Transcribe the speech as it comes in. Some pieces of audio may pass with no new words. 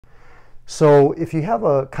So if you have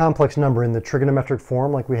a complex number in the trigonometric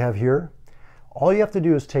form like we have here, all you have to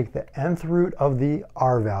do is take the nth root of the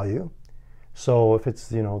r value. So if it's,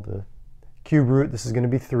 the cube root, this is going to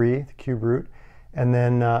be 3, the cube root. And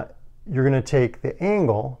then you're going to take the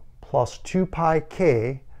angle plus 2 pi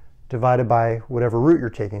k divided by whatever root you're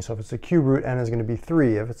taking. So if it's the cube root, n is going to be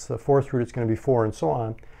 3. If it's the fourth root, it's going to be 4, and so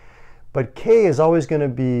on. But k is always going to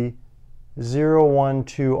be 0, 1,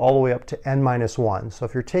 2, all the way up to n minus 1. So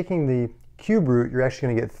if you're taking the cube root, you're actually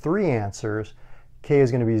going to get 3 answers. K is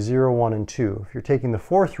going to be 0, 1, and 2. If you're taking the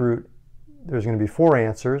fourth root, there's going to be 4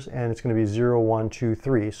 answers, and it's going to be 0, 1, 2,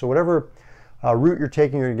 3. So whatever root you're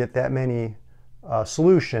taking, you're going to get that many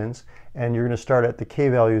solutions, and you're going to start at the k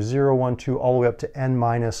value 0, 1, 2, all the way up to n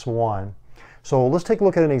minus 1. So let's take a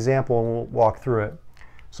look at an example, and we'll walk through it.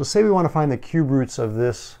 So say we want to find the cube roots of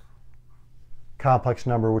this complex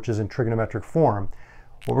number, which is in trigonometric form.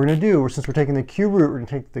 What we're going to do, since we're taking the cube root, we're going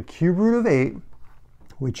to take the cube root of 8,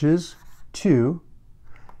 which is 2.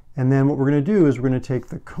 And then what we're going to do is we're going to take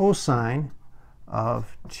the cosine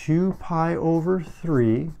of 2 pi over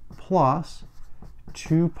 3 plus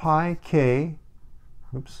 2 pi k,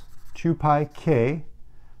 2 pi k,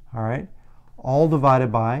 all right, all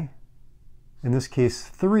divided by, in this case,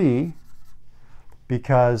 3,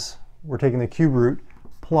 because we're taking the cube root,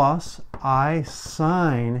 plus I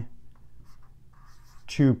sine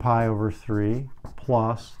 2 pi over 3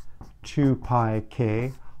 plus 2 pi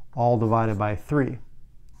k, all divided by 3.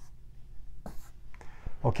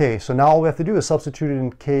 Okay, so now all we have to do is substitute it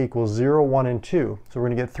in k equals 0, 1, and 2. So we're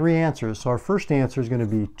going to get 3 answers. So our first answer is going to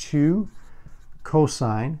be 2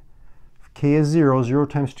 cosine. K is 0. 0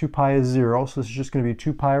 times 2 pi is 0. So this is just going to be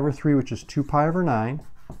 2 pi over 3, which is 2 pi over 9.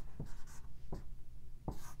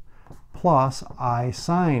 Plus I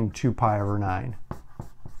sine 2 pi over 9.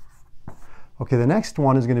 Okay, the next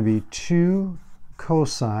one is going to be 2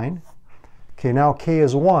 cosine. Okay, now k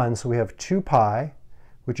is 1, so we have 2 pi,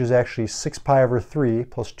 which is actually 6 pi over 3,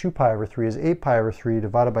 plus 2 pi over 3 is 8 pi over 3,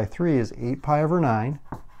 divided by 3 is 8 pi over 9,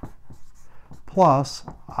 plus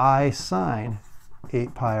I sine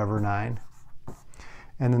 8 pi over 9.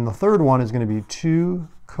 And then the third one is going to be 2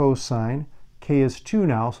 cosine. K is 2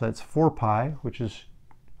 now, so that's 4 pi, which is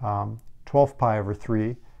 12 pi over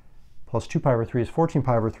 3, plus 2 pi over 3 is 14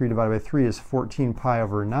 pi over 3, divided by 3 is 14 pi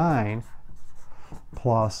over 9,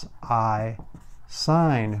 plus I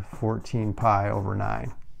sine 14 pi over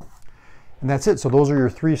 9. And that's it. So those are your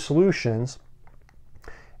 3 solutions.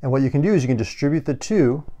 And what you can do is you can distribute the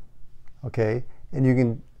 2, okay, and you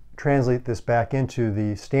can translate this back into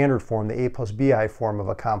the standard form, the a plus bi form of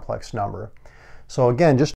a complex number. So again, just